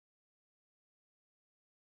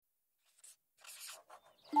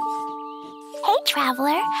Hey,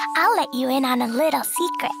 Traveler, I'll let you in on a little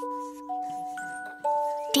secret.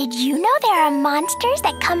 Did you know there are monsters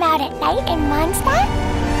that come out at night in Mondstadt?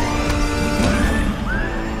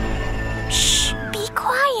 Shh, be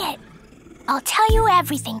quiet. I'll tell you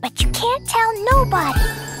everything, but you can't tell nobody.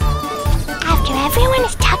 After everyone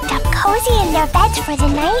is tucked up cozy in their beds for the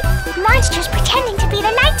night, monsters pretending to be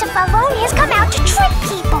the Knights of Favonius come out to trick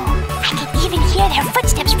people. I can even hear their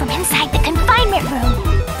footsteps from inside the confinement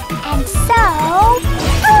room. And so,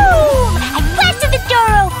 boom! I blasted the door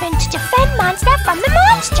open to defend Mondstadt from the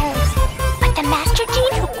monsters. But the Master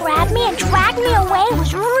Gene who grabbed me and dragged me away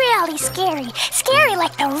was really scary. Scary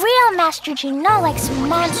like the real Master Gene, not like some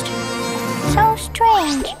monster. So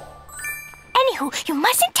strange. Anywho, you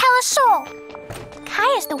mustn't tell a soul.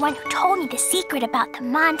 Kaya's the one who told me the secret about the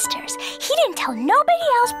monsters. He didn't tell nobody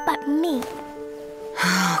else but me.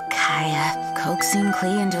 Oh, Kaya, coaxing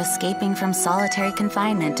Glee into escaping from solitary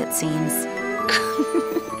confinement, it seems.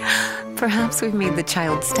 Perhaps we've made the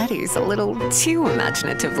child's studies a little too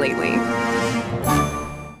imaginative lately.